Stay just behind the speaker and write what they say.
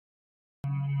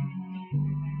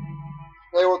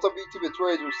Hey, what's up YouTube? It's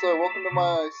Razor. So, welcome to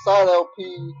my side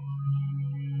LP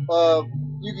of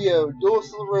Yugioh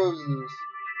Duelist of the Roses.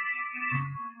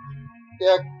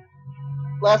 Yeah,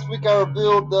 last week I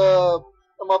revealed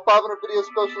on my 500 video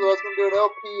special that I was going to do an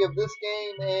LP of this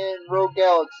game and Rogue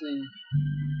Galaxy.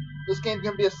 This game's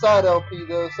going to be a side LP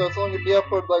though, so it's only going to be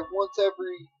uploaded like once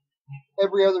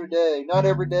every other day. Not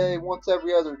every day, once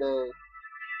every other day.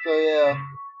 So yeah.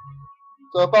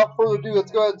 So without further ado,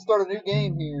 let's go ahead and start a new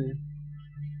game here.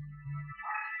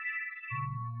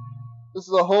 This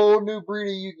is a whole new breed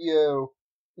of Yu-Gi-Oh!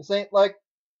 This ain't like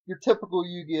your typical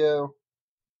Yu-Gi-Oh!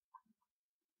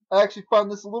 I actually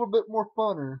find this a little bit more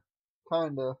funner.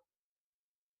 Kinda.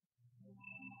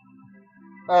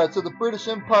 Alright, so the British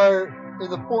Empire in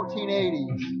the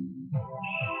 1480s.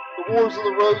 The Wars of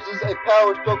the Roses, a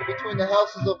power struggle between the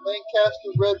houses of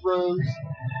Lancaster Red Rose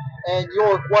and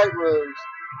York White Rose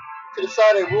to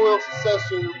decide a royal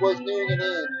successor was nearing an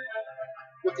end.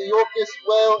 With the Yorkists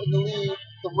well in the lead,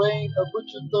 the reign of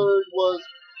Richard III was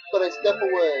but a step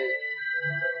away.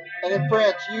 And in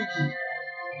France, Yugi,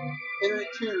 Henry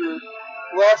Tudor,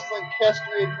 the last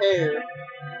Lancastrian heir.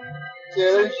 So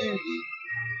yeah, there's Yugi.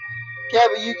 Can't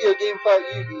have a Yu-Gi-Oh game without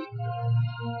Yugi.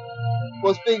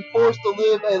 Was being forced to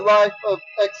live a life of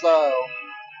exile.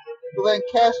 The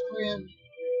Lancastrian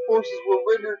forces were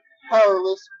rendered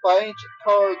powerless by ancient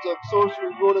cards of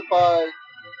sorcery wielded by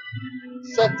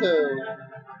Seto.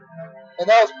 And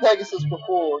that was Pegasus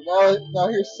before. Now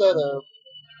here's Seto.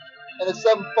 And his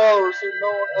 7 followers, who are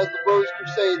known as the Rose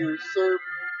Crusaders, serve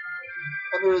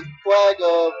under the flag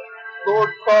of Lord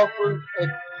Crawford, a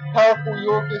powerful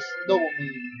Yorkist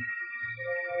nobleman.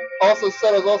 Also,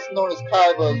 Seto is also known as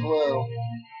Kaiba as well.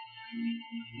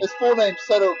 His full name is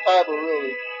Seto Kaiba,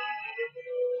 really.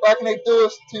 Lacking a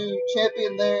duelist to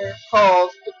champion their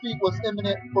cause, defeat was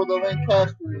imminent for the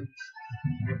Lancastrians.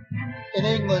 In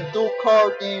England, dual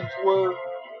card games were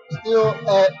still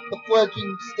at the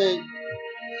fledgling state.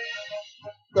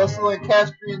 Thus, the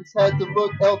Lancastrians had to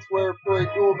look elsewhere for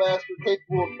a duel master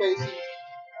capable of facing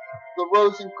the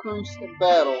Rosencreutz in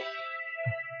battle.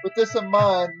 With this in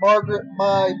mind, Margaret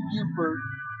Mai Buford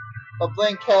of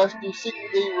Lancaster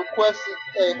secretly requested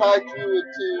a high druid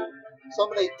to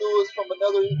summon a duelist from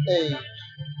another age.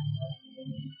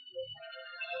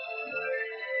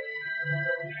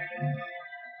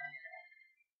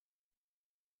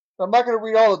 I'm not going to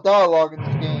read all the dialogue in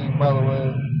this game, by the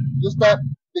way. Just that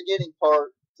beginning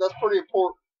part. That's pretty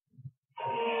important.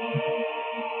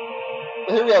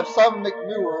 But here we have Simon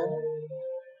McMurran.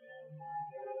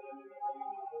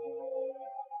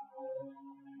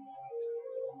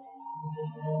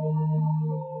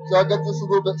 So I got this a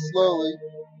little bit slowly.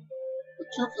 The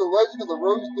truth of the legend of the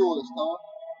Rose Duelist, huh?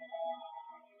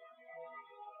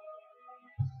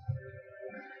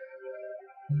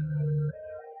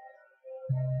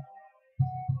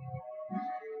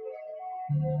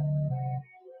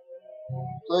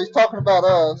 So he's talking about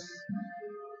us.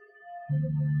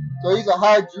 So he's a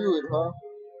high druid, huh?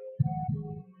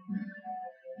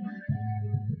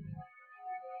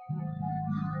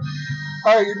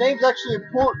 Alright, your name's actually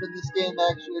important in this game,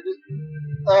 actually.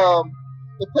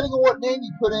 Depending on what name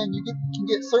you put in, you can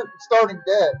get certain starting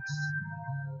decks.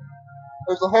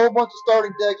 There's a whole bunch of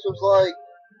starting decks. There's like,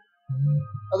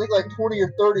 I think like 20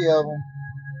 or 30 of them.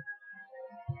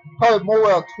 Probably more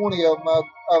around 20 of them,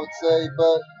 I would say.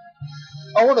 But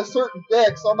I want a certain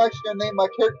deck, so I'm actually going to name my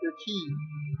character Keith.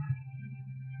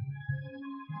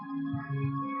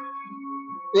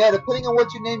 Yeah, depending on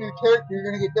what you name your character, you're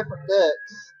going to get different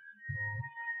decks.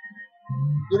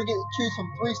 You're going to get to choose from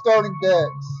 3 starting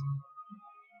decks.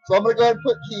 So I'm going to go ahead and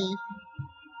put Keith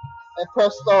and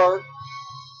press start.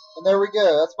 And there we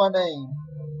go. That's my name.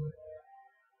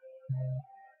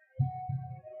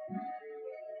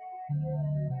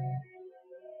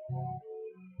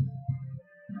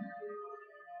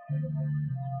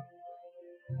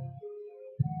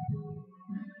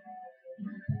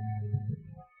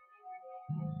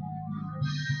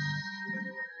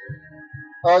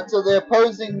 Alright, so the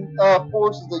opposing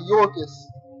force is the Yorkists.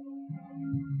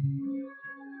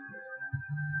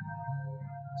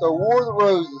 So War of the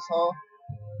Roses, huh?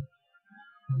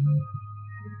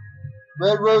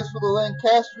 Red Rose for the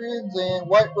Lancastrians and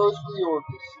White Rose for the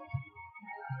Yorkists.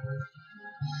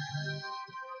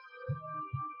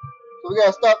 So we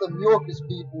gotta stop them Yorkist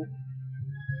people.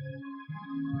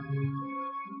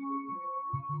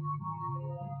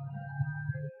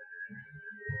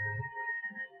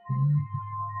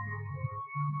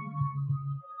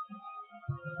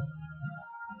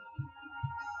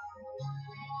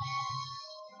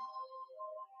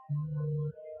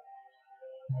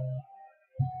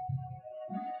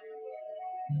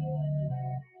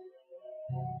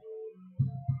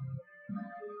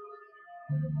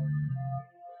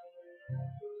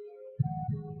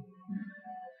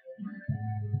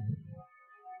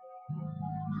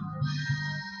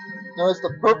 No, it's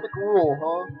the perfect rule,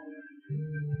 huh?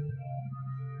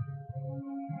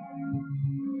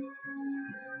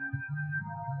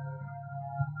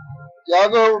 Yeah, I'll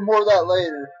go over more of that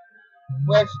later. When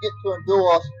we actually get to a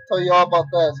duel, I'll tell you all about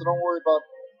that, so don't worry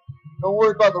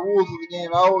about the rules of the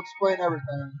game. I will explain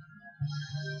everything.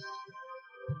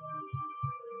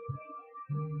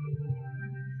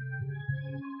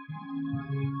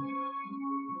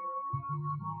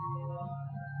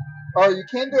 Alright, you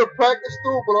can do a practice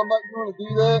duel, but I'm not going to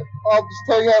do that. I'll just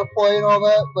tell you how to play and all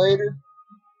that later.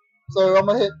 So I'm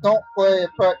going to hit don't play a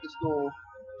practice duel.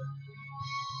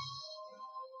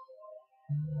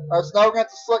 Alright, so now we're going to have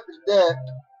to select the deck.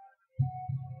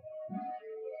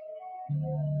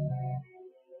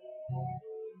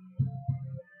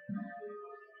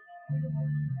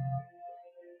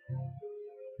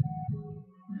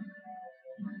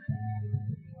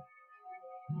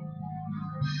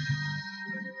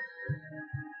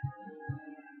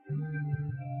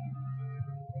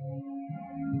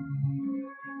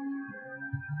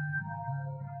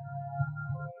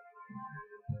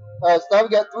 Alright, so now we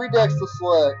got 3 decks to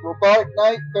select. Robotic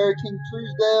Knight, Fairy King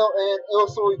Truesdale, and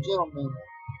Illusory Gentleman.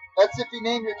 That's if you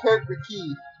name your character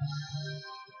Keith.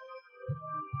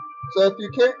 So if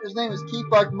your character's name is Keith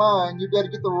like mine, you better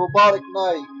get the Robotic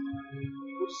Knight,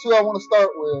 which is who I want to start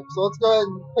with. So let's go ahead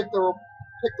and pick the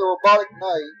Robotic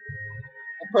Knight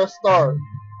and press start.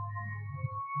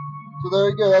 So there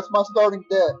you go, that's my starting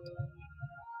deck.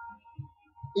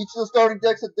 Each of the starting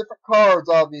decks have different cards,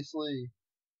 obviously.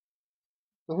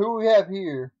 So who do we have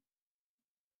here?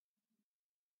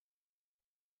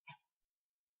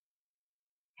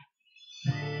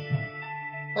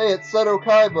 Hey, it's Seto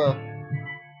Kaiba.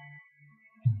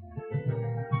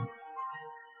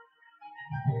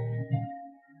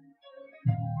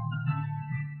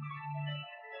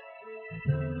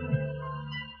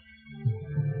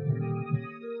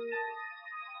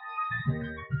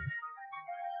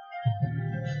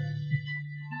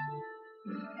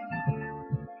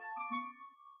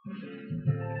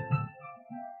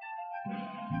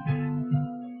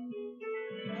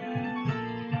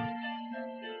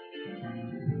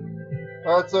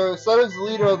 Alright, so Seto's the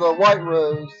leader of the White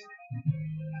Rose.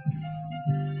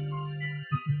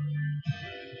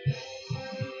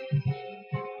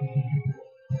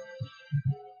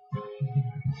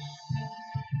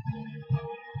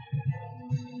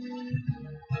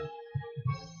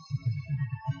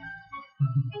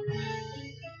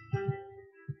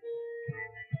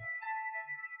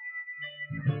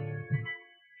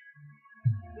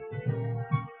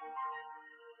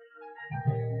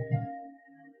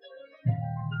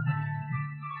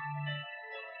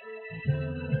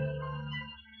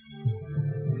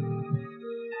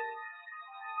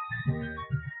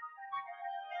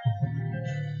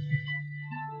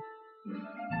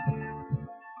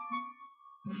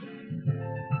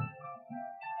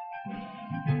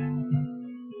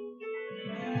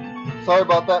 Sorry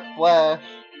about that flash.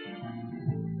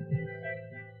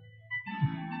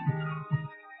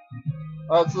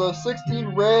 Alright, so there's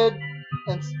 16 red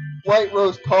and White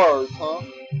Rose cards, huh?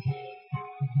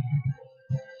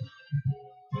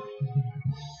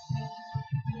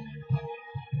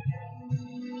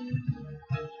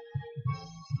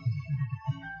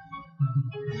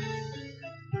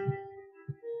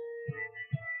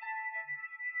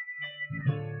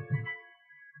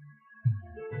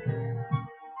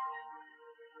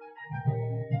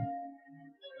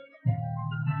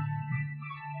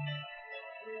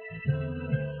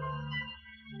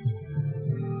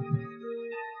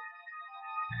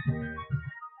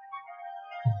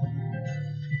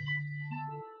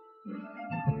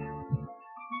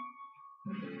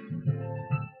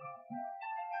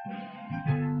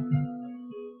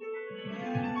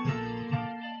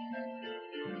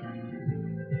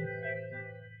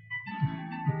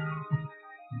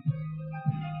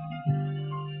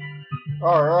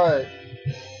 Alright.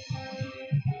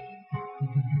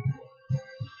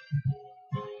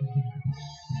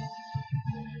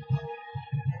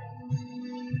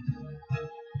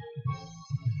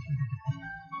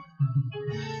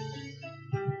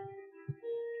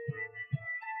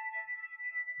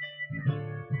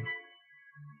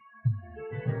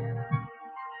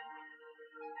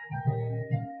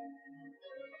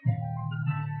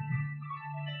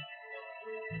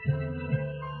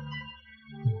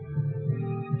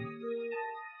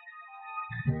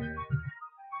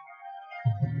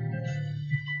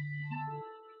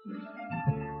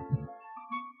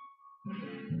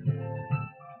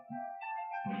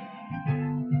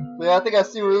 So yeah, I think I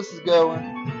see where this is going.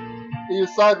 Either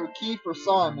side with Keith or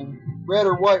Simon. Red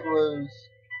or White Rose.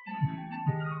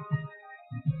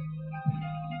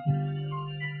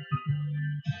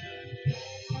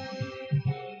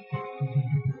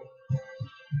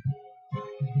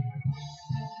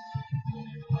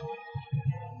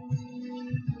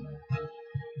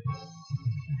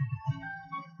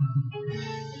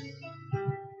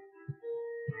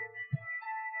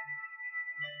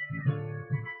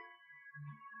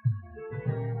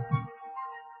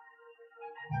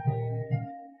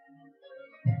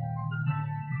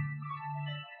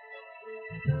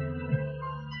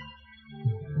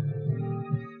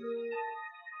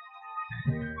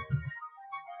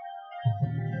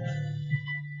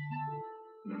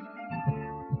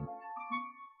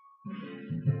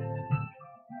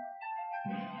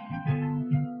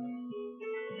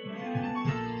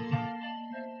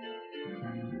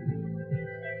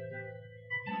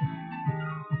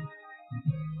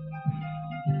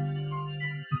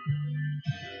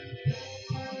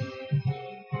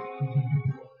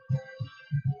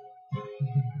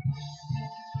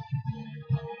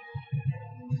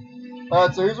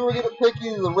 Alright, so here's where we get to pick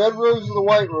either the red rose or the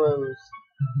white rose.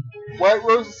 White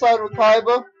rose is side with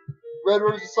Kaiba. Red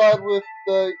rose is side with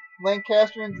the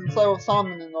Lancastrians and side with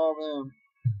Simon and all them.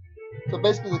 So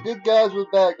basically the good guys with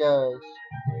bad guys.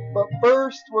 But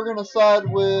first, we're going to side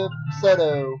with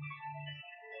Seto.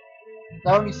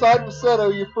 Now when you side with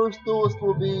Seto, your first duelist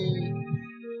will be...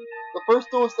 The first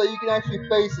duelist that you can actually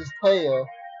face is Taya.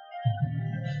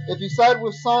 If you side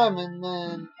with Simon,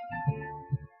 then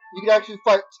you can actually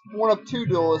fight one of two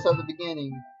duelists at the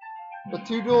beginning. The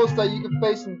two duelists that you can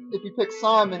face if you pick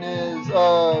Simon is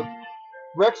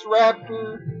Rex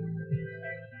Raptor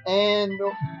and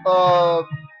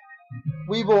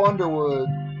Weevil Underwood.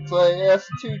 So that's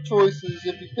two choices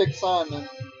if you pick Simon.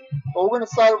 But we're going to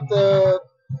side with the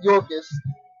Yorkist.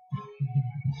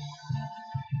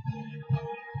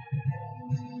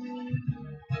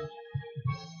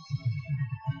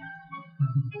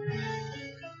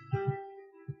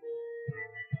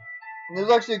 And there's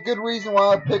actually a good reason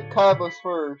why I picked Kaiba's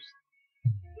first.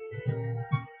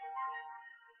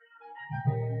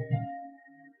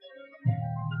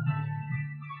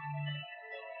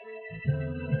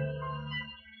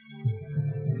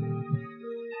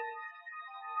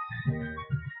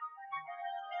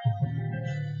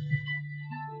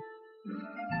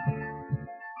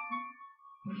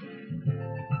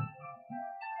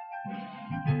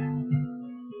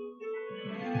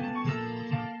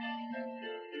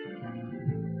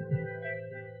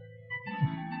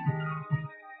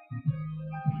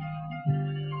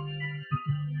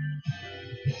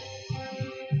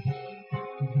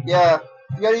 Yeah,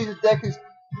 you gotta use a deck whose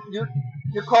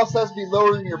your cost has to be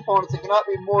lower than your opponent's. It cannot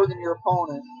be more than your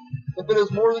opponent. If it is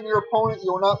more than your opponent,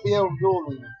 you will not be able to duel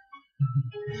them.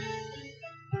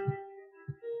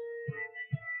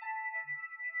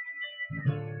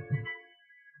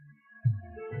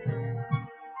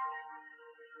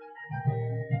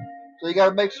 So you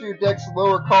gotta make sure your deck's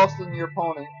lower cost than your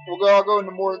opponent. I'll go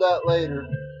into more of that later.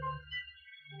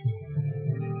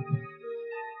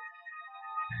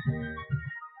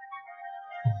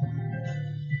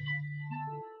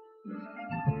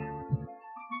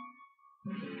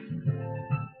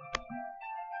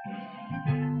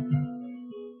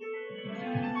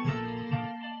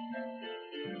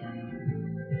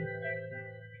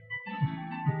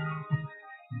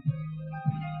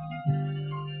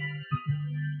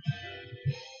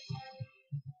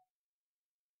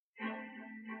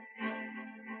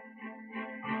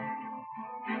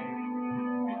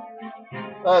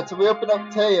 Alright, so we open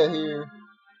up Taya here.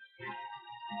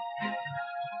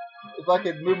 If I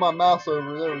could move my mouse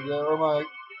over, there we go, or my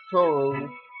controller over.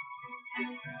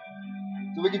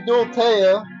 So we can duel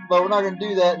Taya, but we're not going to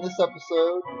do that in this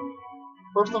episode.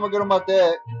 First I'm going to go to my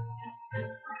deck.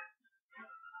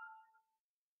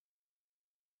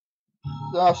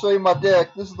 Then I'll show you my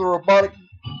deck. This is the robotic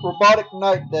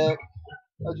knight deck,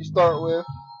 as you start with.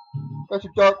 Got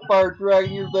your dark fire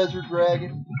dragon, your lizard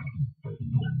dragon.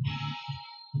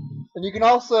 And you can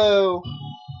also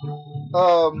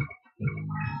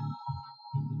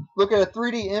look at a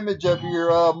 3D image of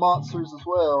your monsters as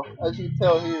well, as you can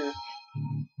tell here.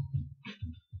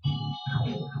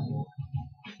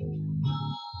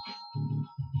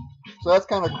 So that's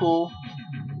kind of cool.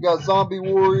 You got Zombie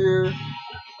Warrior,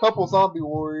 couple Zombie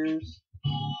Warriors,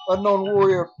 Unknown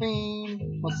Warrior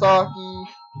Fiend, Masaki,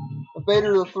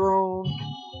 Invader of the Throne,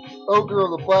 Ogre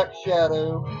of the Black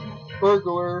Shadow,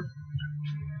 Burglar,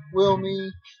 Wilmy,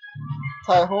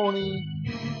 Taihoni,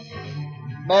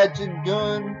 Majin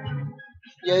Gun.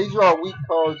 Yeah, these are all weak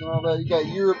cards and all that. You got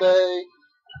Yurubei,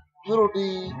 Little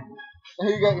D, and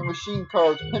here you got your machine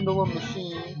cards, Pendulum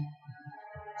Machine,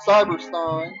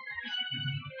 Cyberstein.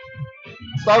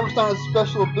 Cyberstein has a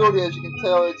special ability, as you can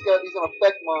tell. He's an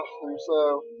effect monster,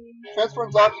 so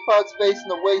transference occupied space in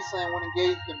the wasteland when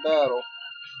engaged in battle.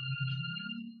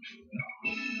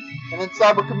 And then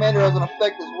Cyber Commander has an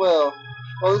effect as well.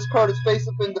 While this card is face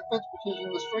up in defense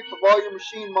position, the strength of all your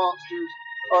machine monsters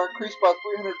are increased by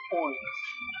 300 points.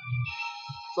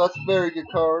 So that's a very good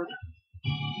card.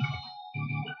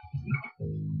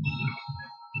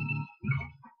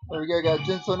 There we go, got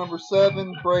Jinso number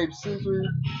 7, Brave Scissor.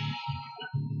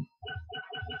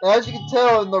 Now, as you can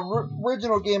tell, in the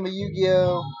original game of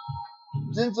Yu-Gi-Oh!,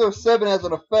 Jinso 7 has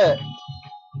an effect.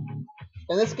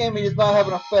 In this game, he does not have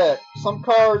an effect. Some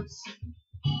cards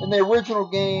in the original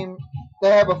game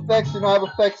that have effects do not have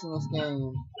effects in this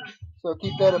game. So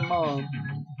keep that in mind.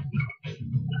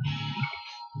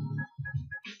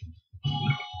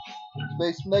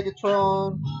 Space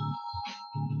Megatron.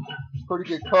 Pretty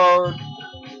good card.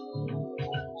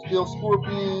 Steel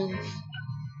Scorpions.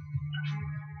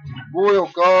 Royal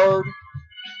Guard.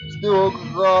 Steel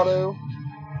Ogre Grotto.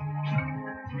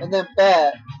 and then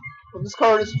Bat. When this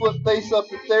card is flipped face up,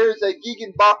 if there is a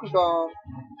Gigan Bakugan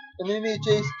in an enemy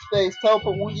adjacent space,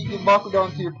 teleport one Gigan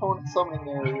Bakugan to your opponent's summoning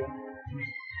area.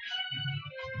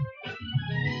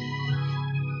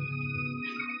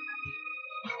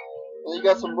 And you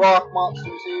got some rock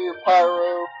monsters here,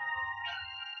 Pyro.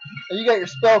 And you got your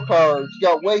spell cards. You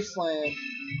got Wasteland.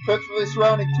 Transfer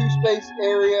surrounding 2-space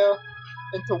area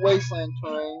into Wasteland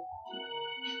terrain.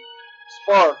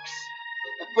 Sparks.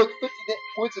 Inflict 50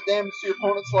 points of damage to your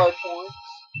opponent's life points.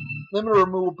 Limiter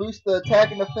removal. Boost the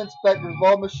attack and defense factor of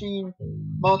all machine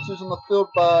monsters on the field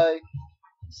by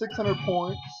 600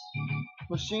 points.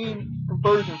 Machine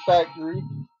conversion factory.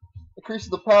 Increases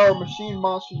the power of machine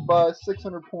monsters by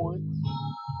 600 points.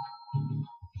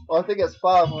 Well, I think that's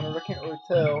 500. I can't really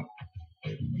tell.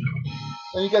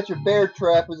 Then you got your Bear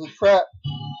Trap as a trap.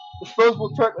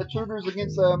 Disposable trap that triggers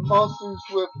against a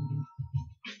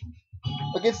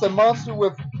monster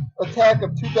with attack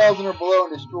of 2,000 or below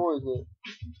and destroys it.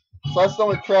 So that's the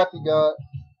only trap you got.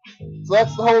 So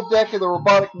that's the whole deck of the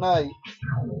Robotic Knight.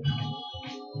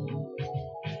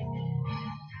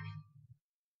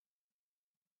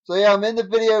 So yeah, I'm in the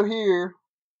video here.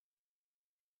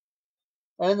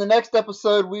 And in the next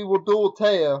episode, we will duel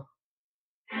Taya.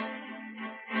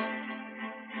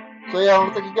 So yeah, I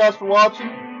want to thank you guys for watching.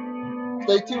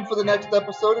 Stay tuned for the next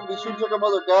episode, and be sure to check out my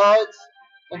other guides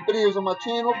and videos on my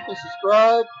channel. Please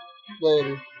subscribe.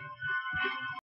 Later.